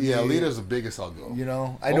liter with me. Yeah, liter's the biggest I'll go. You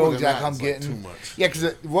know, I Over know than exactly that, how I'm it's like getting. too much. Yeah, because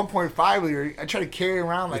at 1.5 liter, I try to carry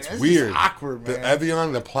around like It's this weird. Is awkward, man. The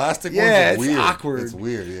Evian, the plastic Yeah, ones, are it's weird. awkward. It's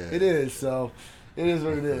weird. Yeah, It is. So, it is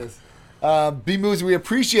what it is. B Moves, we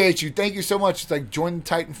appreciate you. Thank you so much. It's like join the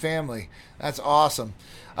Titan family. That's awesome.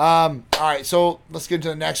 All right, so let's get into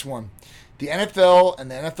the next one. The NFL and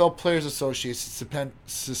the NFL Players Association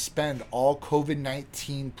suspend all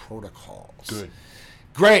COVID-19 protocols. Good.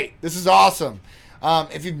 Great. This is awesome.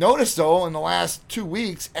 If you've noticed, though, in the last 2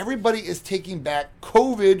 weeks, everybody is taking back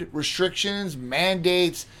COVID restrictions,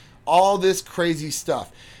 mandates, all this crazy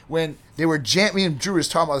stuff. When they were me and Drew was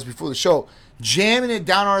talking about this before the show, jamming it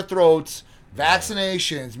down our throats,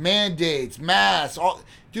 vaccinations, mandates, masks, all.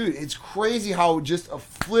 Dude, it's crazy how just a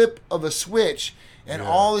flip of a switch and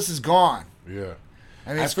all this is gone. Yeah.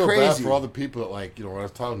 I mean, it's I feel crazy. bad for all the people that, like, you know, when I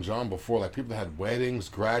was telling John before, like, people that had weddings,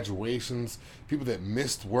 graduations, people that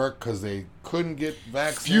missed work because they couldn't get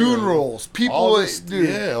vaccinated. Funerals. People, all this, dude.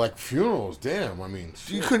 Yeah, like funerals. Damn, I mean,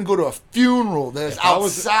 You shit. couldn't go to a funeral that's If I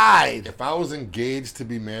was- outside. If I was engaged to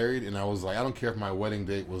be married and I was like, I don't care if my wedding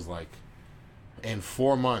date was like in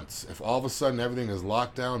 4 months, if all of a sudden everything is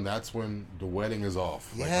locked down, that's when the wedding is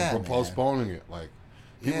off. Like, Yeah, we're man. postponing it. Like,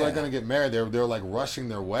 people Yeah. are going to get married. They're like rushing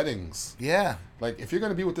their weddings. Yeah. Like, if you're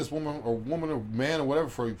going to be with this woman or man or whatever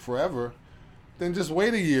for forever, then just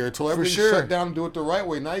wait a year till everything's sure. shut down and do it the right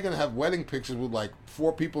way. Now you're going to have wedding pictures with like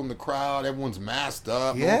 4 people in the crowd. Everyone's masked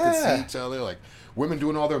up. No one Yeah. can see each other. Like, women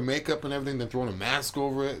doing all their makeup and everything, then throwing a mask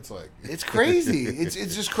over it. It's like... It's crazy. it's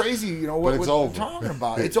just crazy, you know, what, But it's what over. we're talking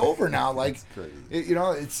about. It's over now. Like, It's crazy. you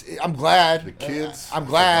know, I'm glad. The kids... I'm I feel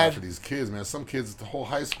glad. bad for these kids, man. Some kids, the whole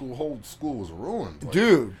school was ruined. Like,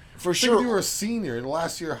 Dude, for think if you sure. were a senior in the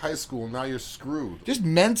last year of high school, and now you're screwed. Just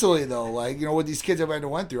mentally, though, like, you know, what these kids have had to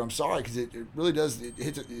went through, I'm sorry, because it really does, it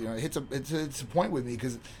hits a point with me,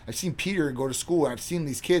 because I've seen Peter go to school, and I've seen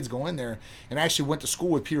these kids go in there, and I actually went to school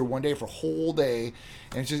with Peter one day for a whole day,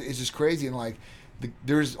 and it's just crazy, and like,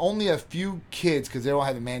 there's only a few kids, because they don't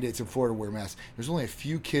have the mandates in Florida to wear masks, there's only a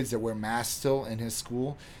few kids that wear masks still in his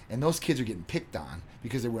school, and those kids are getting picked on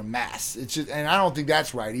because they wear masks. It's just, and I don't think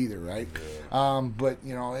that's right either, right? Yeah. But,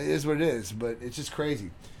 you know, it is what it is, but it's just crazy.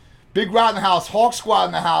 Big Rod in the house, Hawk Squad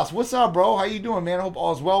in the house. What's up, bro? How you doing, man? I hope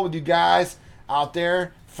all is well with you guys out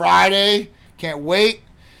there. Friday, can't wait.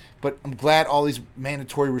 But I'm glad all these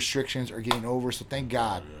mandatory restrictions are getting over, so thank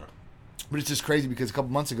God. Yeah. But it's just crazy because a couple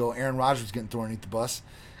months ago, Aaron Rodgers was getting thrown underneath the bus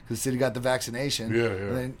because the city got the vaccination. Yeah.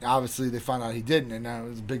 And then obviously they found out he didn't, and now it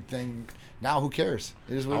was a big thing. Now who cares?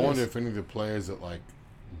 It is what it is. I wonder if any of the players that like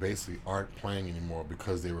basically aren't playing anymore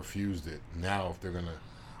because they refused it, now if they're gonna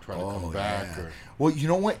try to come back. Or well, you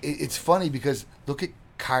know what? It's funny because look at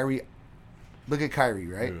Kyrie. Look at Kyrie,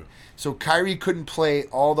 right? Yeah. So Kyrie couldn't play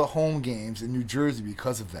all the home games in New Jersey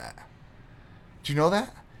because of that. Do you know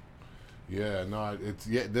that? Yeah, no, it's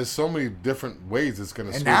there's so many different ways it's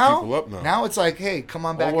gonna switch now, people up now. Now it's like, hey, come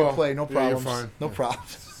on back and play, no problems. You're fine. No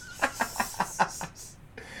problems.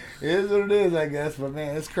 It is what it is, I guess. But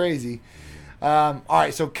man, it's crazy. All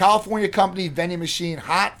right, so California company vending machine,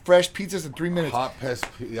 hot fresh pizzas in 3 minutes. Hot pest.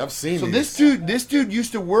 I've seen. So these. this dude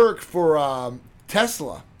used to work for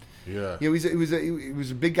Tesla. Yeah. He was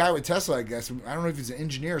a big guy with Tesla, I guess. I don't know if he's an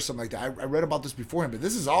engineer or something like that. I read about this before him, but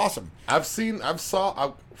this is awesome.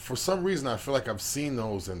 For some reason I feel like I've seen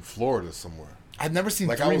those in Florida somewhere. I've never seen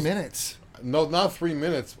Like 3 minutes. No, not 3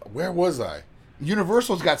 minutes. Where was I?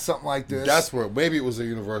 Universal's got something like this. That's where maybe it was a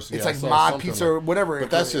Universal. It's Yeah, like I saw Mod something Pizza or whatever. But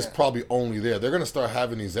that's just probably only there. They're gonna start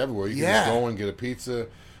having these everywhere. You can just go and get a pizza.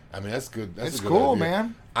 I mean, that's good. That's a good cool, idea.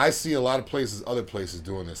 man. I see a lot of other places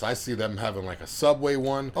doing this. I see them having like a Subway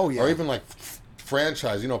one. Oh, yeah. Or even like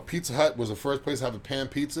franchise. You know, Pizza Hut was the first place to have a pan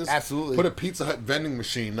pizzas. Absolutely. Put a Pizza Hut vending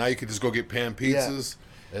machine. Now you could just go get pan pizzas. Yeah.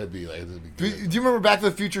 It'd be good. Do you remember Back to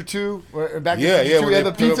the Future 2? Back to Yeah, the Future 2, when we had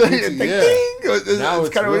they the put pizza. up pizza, It's like, yeah. ding! Now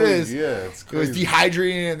It's kind of what it is. Yeah, it's It was crazy.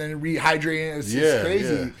 dehydrating and then rehydrating. It's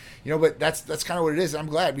crazy. Yeah. You know, but that's kind of what it is. I'm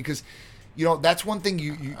glad because, you know, that's one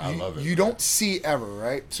thing I love it, you don't see ever,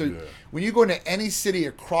 right? So when you go into any city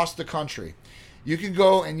across the country, you can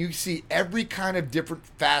go and you see every kind of different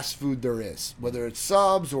fast food there is, whether it's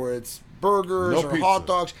subs or it's burgers or hot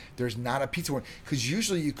dogs. There's not a pizza one because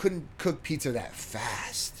usually you couldn't cook pizza that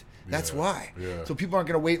fast. That's why. Yeah. So people aren't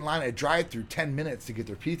going to wait in line at a drive-through 10 minutes to get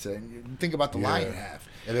their pizza. And you think about the line you have.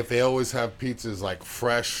 And if they always have pizzas like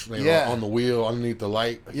fresh, you know, on the wheel, underneath the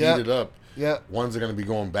light, heated up, ones are going to be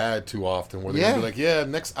going bad too often. Where they're going to be like,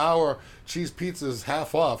 next hour, cheese pizza is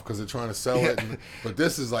half off because they're trying to sell it. But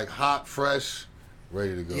this is like hot, fresh,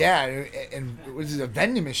 ready to go. Yeah, and this is a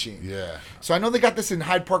vending machine. Yeah. So I know they got this in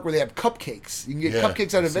Hyde Park where they have cupcakes. You can get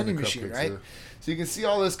cupcakes out of a vending machine, right? So you can see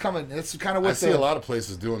all this coming. That's kind of I what see a lot of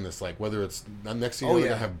places doing this. Like whether it's next thing you know, they're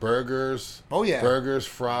gonna have burgers. Oh yeah, burgers,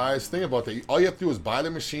 fries. Think about that. All you have to do is buy the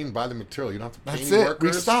machine, buy the material. You don't have to pay that's any it.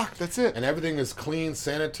 workers. Restock. That's it. And everything is clean,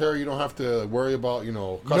 sanitary. You don't have to worry about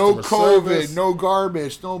no customer COVID, service. no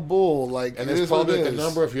garbage, no bull. Like And there's probably like a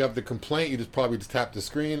number. If you have the complaint, you just probably just tap the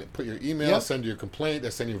screen, put your email, send your complaint. They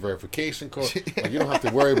send you a verification code. Like you don't have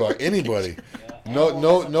to worry about anybody.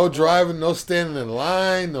 No driving, no standing in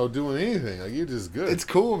line, no doing anything. Like you're just good. It's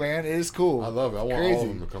cool, man. It is cool. I love it. I want all of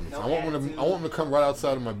them to come. I want them to come right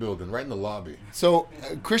outside of my building, right in the lobby. So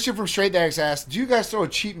Christian from Straight Dax asked, "Do you guys throw a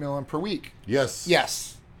cheat meal in per week?" Yes.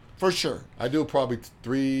 Yes, for sure. I do probably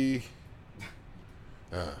 3.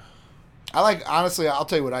 Honestly, I'll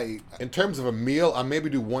tell you what I eat. In terms of a meal, I maybe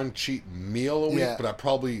do 1 cheat meal a week, Yeah. but I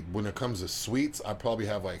probably, when it comes to sweets, I probably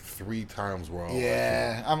have like 3 times where I'll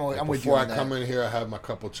I'm with you before on I that. come in here, I have my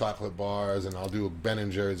couple chocolate bars, and I'll do Ben and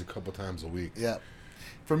Jerry's a couple times a week. Yeah.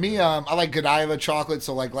 For me, I like Godiva chocolate.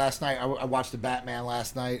 So like last night, I watched the Batman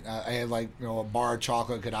last night. I had a bar of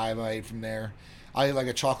chocolate Godiva. I ate from there. I ate like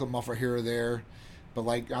a chocolate muffin here or there. But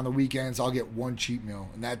like on the weekends, I'll get 1 cheat meal,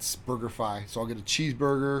 and that's BurgerFi. So I'll get a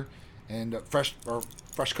cheeseburger and fresh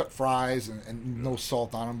cut fries and no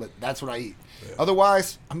salt on them. But that's what I eat. Yeah.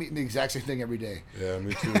 Otherwise, I'm eating the exact same thing every day. Yeah,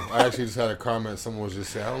 me too. I actually just had a comment. Someone was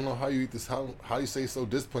just saying, "I don't know how you eat this. How you say so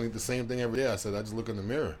disciplined, eat the same thing every day?" I said, "I just look in the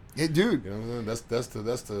mirror." Yeah, dude. You know what I'm saying?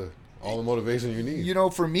 That's the all the motivation you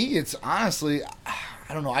need. For me, it's honestly,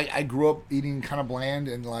 I don't know. I grew up eating kind of bland,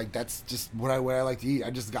 and like that's just what I like to eat. I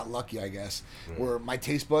just got lucky, I guess. Right. Where my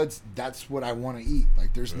taste buds, that's what I want to eat.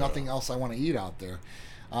 Like there's nothing else I want to eat out there.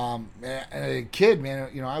 And a kid, man,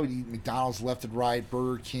 I would eat McDonald's left and right,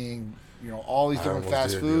 Burger King, all these different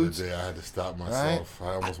fast foods. The other day I had to stop myself. Right?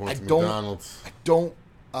 I almost went to McDonald's.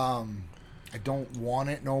 I don't want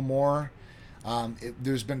it no more.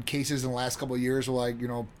 There's been cases in the last couple of years where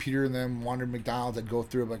Peter and them wanted McDonald's. I'd go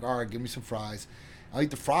through it like, all right, give me some fries. I'll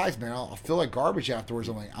eat the fries, man. I'll feel like garbage afterwards.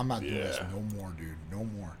 I'm like, I'm not doing this no more, dude. No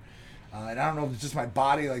more. And I don't know if it's just my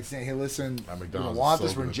body saying, hey, listen, we don't want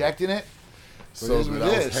this. We're injecting it. So good.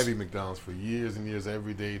 I was heavy McDonald's for years and years,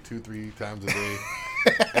 every day, 2-3 times a day,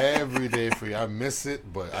 every day for you. I miss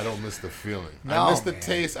it, but I don't miss the feeling. I miss the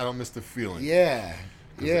taste. I don't miss the feeling. Yeah,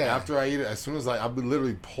 yeah. After I eat it, as soon as I'd be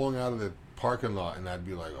literally pulling out of the parking lot, and I'd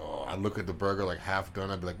be like, oh, I'd look at the burger like half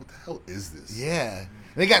done. I'd be like, what the hell is this? Yeah.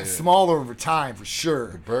 They got smaller over time for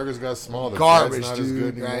sure. The burgers got smaller. The garbage, bread's not dude, as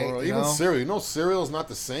good anymore. right? Even cereal. Cereal's not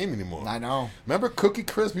the same anymore. I know. Remember Cookie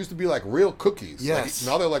Crisp used to be like real cookies? Yes.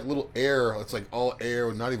 Now they're like little air. It's like all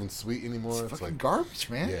air, not even sweet anymore. It's fucking garbage,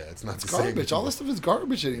 man. Yeah, it's not the garbage. Same all this stuff is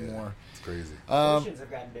garbage anymore. Yeah, it's crazy. Portions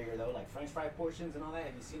have gotten bigger though, like French fry portions and all that.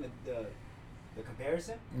 Have you seen the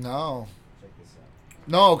comparison? No. Check this out.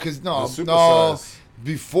 No, because no.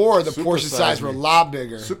 Before the portion size were a lot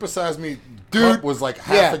bigger. Supersize me, dude, was like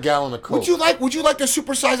half a gallon of Coke. Would you like to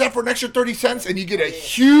supersize that for an extra 30 cents and you get a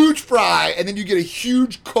huge fry and then you get a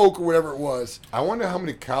huge Coke or whatever it was? I wonder how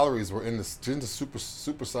many calories were in the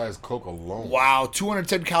supersized Coke alone. Wow,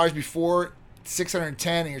 210 calories before,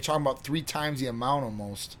 610, and you're talking about 3 times the amount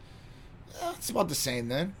almost. It's about the same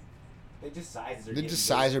then. They just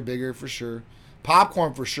size are bigger for sure.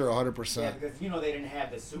 Popcorn for sure, 100%. Yeah, because they didn't have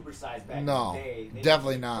the super size back no, in the day.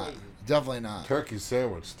 Definitely not. Crazy. Definitely not. Turkey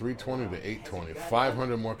sandwich, 320 to 820,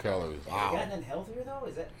 500 more calories. Wow. Has it gotten any healthier though?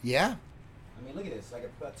 Is that? Yeah. I mean, look at this. Like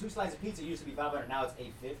a 2 slices of pizza used to be 500, now it's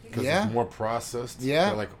 850. Because it's more processed.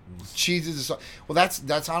 Yeah. Like cheeses. Well,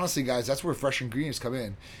 that's honestly, guys, that's where fresh ingredients come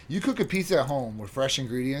in. You cook a pizza at home with fresh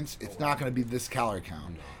ingredients, it's not going to be this calorie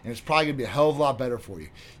count. No. And it's probably going to be a hell of a lot better for you.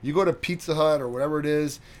 You go to Pizza Hut or whatever it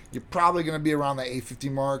is, you're probably going to be around the 850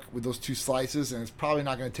 mark with those 2 slices, and it's probably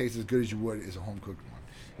not going to taste as good as you would as a home cooked one.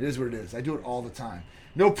 It is what it is. I do it all the time.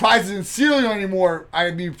 No prizes in cereal anymore,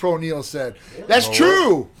 IMB Pro Neil said. Really? That's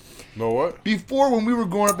true. Know what? Before, when we were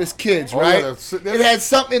growing up as kids, right? Yeah, it had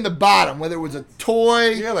something in the bottom, whether it was a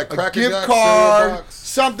toy, like a gift card,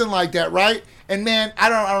 something like that, right? And man, I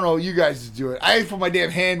don't know. You guys just do it. I put my damn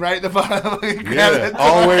hand right at the bottom.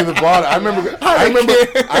 All the way to the bottom.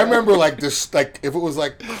 I remember like this, like if it was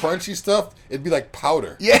like crunchy stuff, it'd be like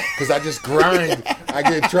powder. Yeah. Because I just grind.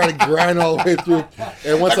 try to grind all the way through,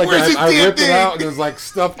 and once I rip it out, and there's like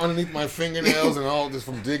stuff underneath my fingernails and all just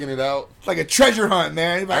from digging it out. It's like a treasure hunt,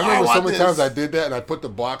 man. Like, I remember so many times I did that, and I put the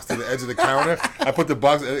box to the edge of the counter. I put the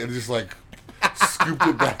box and just like scooped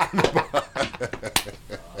it back in the box.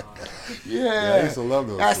 Yeah, I used to love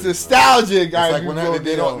those. That's nostalgic, guys. Like when they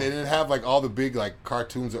didn't have like all the big like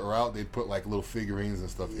cartoons that were out. They'd put like little figurines and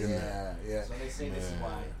stuff in there. Yeah. So they say this is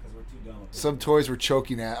why, because we're too dumb. Some toys were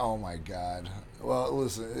choking at. Oh my god. Well,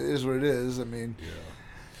 listen, it is what it is. I mean,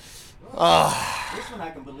 This one I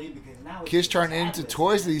can believe because now Kids turn into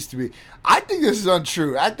toys they used to be. I think this is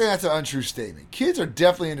untrue. I think that's an untrue statement. Kids are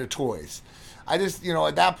definitely into toys. I just,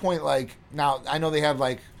 at that point, like, now, I know they have,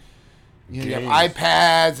 like, you have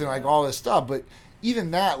iPads and, like, all this stuff, but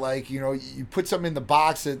even that, like, you put something in the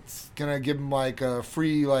box that's going to give them, like, a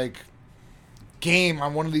free, like, game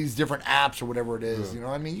on one of these different apps or whatever it is.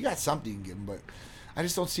 Yeah. You got something you can give them, but I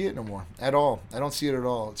just don't see it no more at all. I don't see it at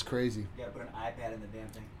all. It's crazy. You gotta put an iPad in the damn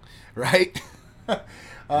thing. Right?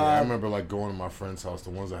 I remember like going to my friend's house, the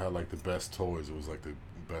ones that had like the best toys. It was like the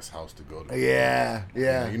best house to go to. Yeah.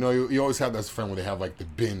 You always have that friend where they have like the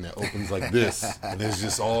bin that opens like this, and there's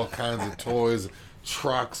just all kinds of toys,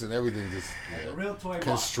 trucks, and everything. Just The real toy box.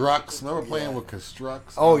 Constructs. Remember playing with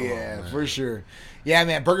Constructs? Oh, yeah, man. for sure. Yeah,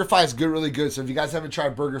 man, BurgerFi is good, really good. So if you guys haven't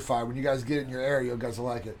tried BurgerFi, when you guys get it in your area, you guys will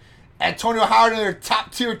like it. Antonio Howard in their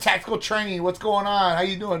top-tier tactical training. What's going on? How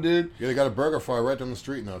you doing, dude? Yeah, they got a burger fire right down the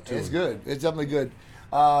street now, too. It's good. It's definitely good.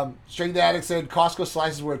 Straight the Addict said Costco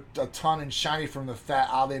slices were a ton and shiny from the fat.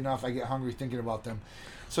 Oddly enough, I get hungry thinking about them.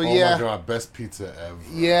 So Oh yeah, my God, best pizza ever.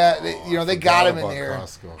 yeah, I they got forgot them in about there.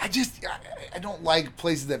 Costco. I don't like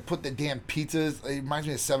places that put the damn pizzas. It reminds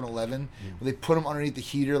me of 7-Eleven where they put them underneath the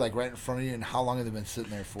heater, like right in front of you, and how long have they been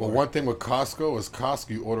sitting there for? But one thing with Costco is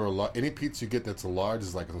you order a lot. Any pizza you get that's a large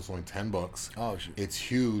is like it's only $10. Oh, shit. It's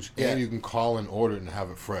huge, Yeah. and you can call and order it and have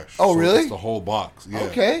it fresh. Oh, So really? It's the whole box. Yeah.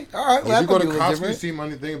 Okay, all right. If Well, you that go might to be a little Costco, you different. see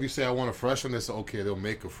anything. If you say I want a fresh one, they say okay, they'll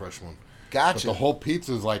make a fresh one. Gotcha. But the whole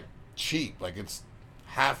pizza is like cheap. Like it's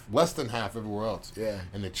less than half everywhere else. Yeah.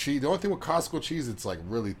 And the cheese, the only thing with Costco cheese, it's like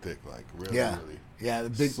really thick, like really, Yeah. really. Yeah, the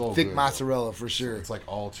big, So thick good, mozzarella for sure. It's like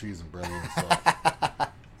all cheese and bread and stuff. I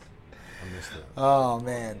miss that. Oh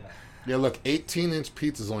man, Yeah, look, 18-inch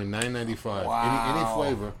pizza is only $9.95. Wow. Any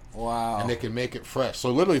flavor. wow. And they can make it fresh.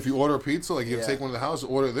 So literally, if you order a pizza, like you Yeah. can take one to the house,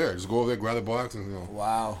 order it there. Just go over there, grab the box, and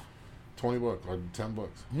Wow. $20 or $10.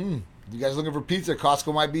 You guys looking for pizza?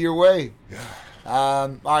 Costco might be your way. Yeah. All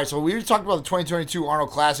right, so we were talking about the 2022 Arnold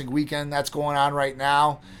Classic weekend that's going on right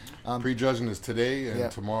now. Prejudging is today, and Yeah.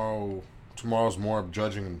 tomorrow's more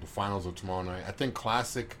judging, and the finals are tomorrow night. I think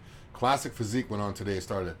Classic Physique went on today. It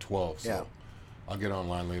started at 12. So Yeah. I'll get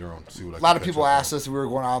online later on to see what I A lot can of catch people up on. asked us if we were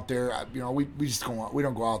going out there. We just we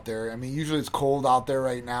don't go out there. I mean, usually it's cold out there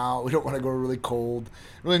right now. We don't want to go really cold.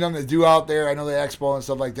 Really nothing to do out there. I know the expo and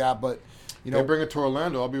stuff like that, but They bring it to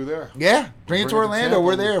Orlando. I'll be there. yeah, bring it to Bring it to Orlando. Tampa.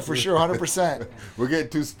 We're there for sure, 100%. We're getting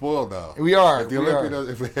too spoiled now. We are, If the we Olympia are.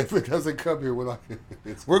 if it doesn't come here, we're not.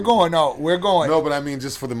 We're going. No, we're going. No, but I mean,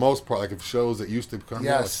 just for the most part, like if shows that used to come.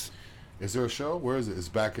 Yes. Here, like, is there a show? Where is it? It's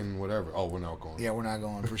back in whatever. Oh, we're not going. Yeah, we're not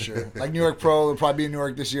going for sure. Like New York Pro, we'll probably be in New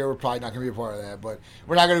York this year. We're probably not going to be a part of that, but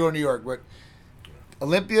we're not going to go to New York. But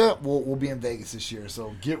Olympia, we'll be in Vegas this year,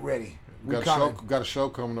 so get ready. We're coming. Got a show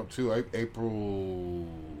coming up too. April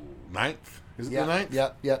 9th. Is it the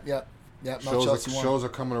 9th? Yep. No Chelsea won. Shows are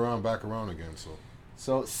coming back around again. So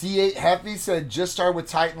So C8 Hefty said, just started with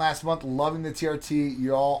Titan last month. Loving the TRT.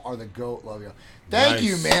 Y'all are the GOAT. Love you. Thank Nice.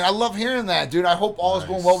 you, man. I love hearing that, dude. I hope all is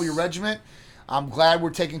going Nice. well with your regiment. I'm glad we're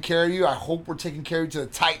taking care of you. I hope we're taking care of you to the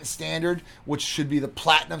Titan standard, which should be the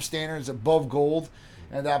platinum standard. It's above gold.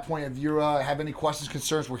 And at that point, if you have any questions,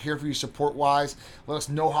 concerns, we're here for you support-wise. Let us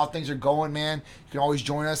know how things are going, man. You can always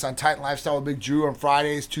join us on Titan Lifestyle with Big Drew on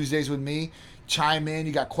Fridays, Tuesdays with me. Chime in.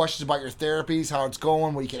 You got questions about your therapies, how it's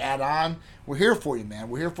going, what you can add on. We're here for you, man.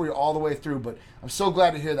 We're here for you all the way through. But I'm so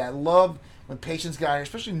glad to hear that. I love when patients get here,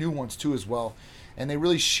 especially new ones too as well. And they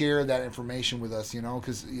really share that information with us,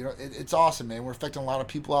 because it's awesome, man. We're affecting a lot of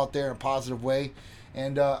people out there in a positive way.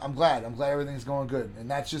 And I'm glad. I'm glad everything's going good. And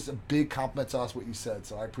that's just a big compliment to us, what you said.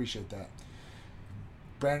 So I appreciate that.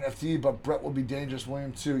 Brandon FT, but Brett will be dangerous.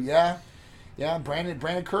 William, too. Yeah. Brandon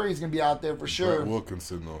Curry's going to be out there for sure. Brett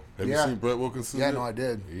Wilkinson though. Have Yeah. you seen Brett Wilkinson? Yeah, yet? no, I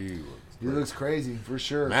did. He He looks crazy, for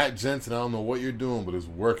sure. Matt Jensen, I don't know what you're doing, but it's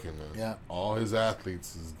working, man. Yeah. All his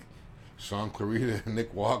athletes, Sean Clarita,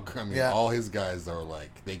 Nick Walker, I mean, Yeah. all his guys are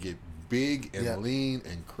like, they get big and Yeah. lean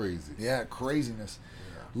and crazy. Yeah, craziness.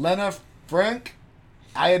 Lena Frank,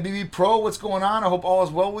 IABB Pro, what's going on? I hope all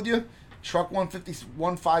is well with you. Truck 150,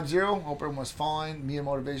 hope everyone's fine. Mia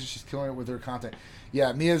Motivation, she's killing it with her content.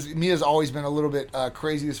 Yeah, Mia's always been a little bit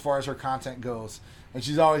crazy as far as her content goes. And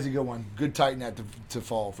she's always a good one. Good Titan to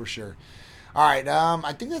fall, for sure. All right,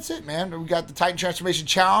 I think that's it, man. We got the Titan Transformation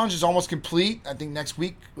Challenge is almost complete. I think next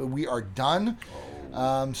week we are done.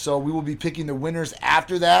 So we will be picking the winners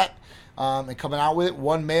after that and coming out with it.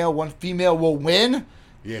 One male, one female will win.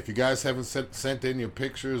 Yeah, if you guys haven't sent in your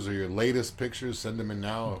pictures or your latest pictures, send them in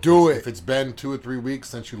now. Do it. If it's been 2 or 3 weeks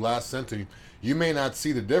since you last sent them, you may not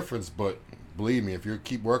see the difference, but believe me, if you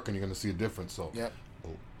keep working, you're going to see a difference. So, Yep.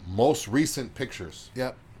 most recent pictures.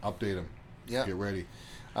 Yep. Update them. Yeah. Get ready.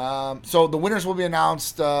 So the winners will be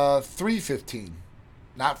announced 3:15,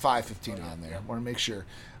 not 5:15 on there. Want to make sure.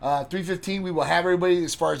 3:15, we will have everybody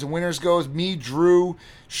as far as the winners goes. Me, Drew,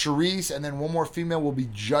 Sharice, and then one more female will be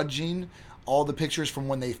judging all the pictures from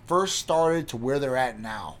when they first started to where they're at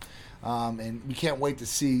now. And we can't wait to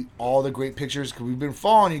see all the great pictures because we've been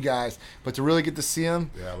following you guys, but to really get to see them,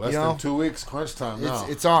 Yeah, less than 2 weeks, crunch time now.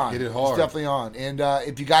 it's on. Get it hard. It's definitely on. And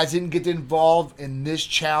if you guys didn't get involved in this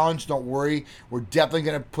challenge, don't worry. We're definitely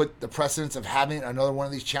going to put the precedence of having another one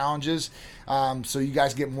of these challenges, so you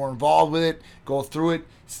guys get more involved with it, go through it,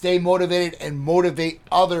 stay motivated, and motivate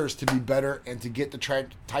others to be better and to get the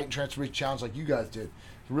Titan Transformation Challenge like you guys did.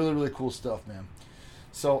 Really, really cool stuff, man.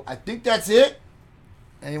 So I think that's it.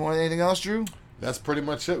 Anything else, Drew? That's pretty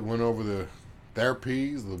much it. We went over the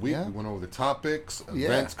therapies of the week. Yeah. We went over the topics,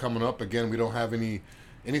 events coming up. Again, we don't have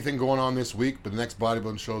anything going on this week, but the next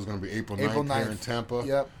bodybuilding show is going to be April 9th here in Tampa.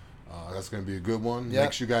 Yep. That's going to be a good one. Yep.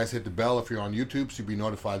 Make sure you guys hit the bell if you're on YouTube so you'll be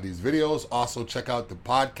notified of these videos. Also, check out the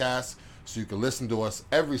podcast so you can listen to us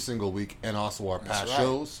every single week and also our past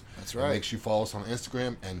shows. That's And right. make sure you follow us on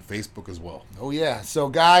Instagram and Facebook as well. Oh, yeah. So,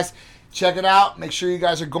 guys, check it out. Make sure you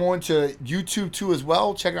guys are going to YouTube, too, as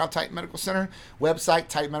well. Check out Titan Medical Center. Website,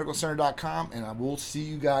 TitanMedicalCenter.com. And I will see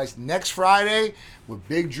you guys next Friday with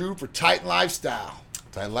Big Drew for Titan Lifestyle.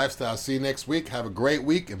 Titan Lifestyle. See you next week. Have a great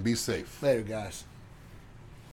week and be safe. Later, guys.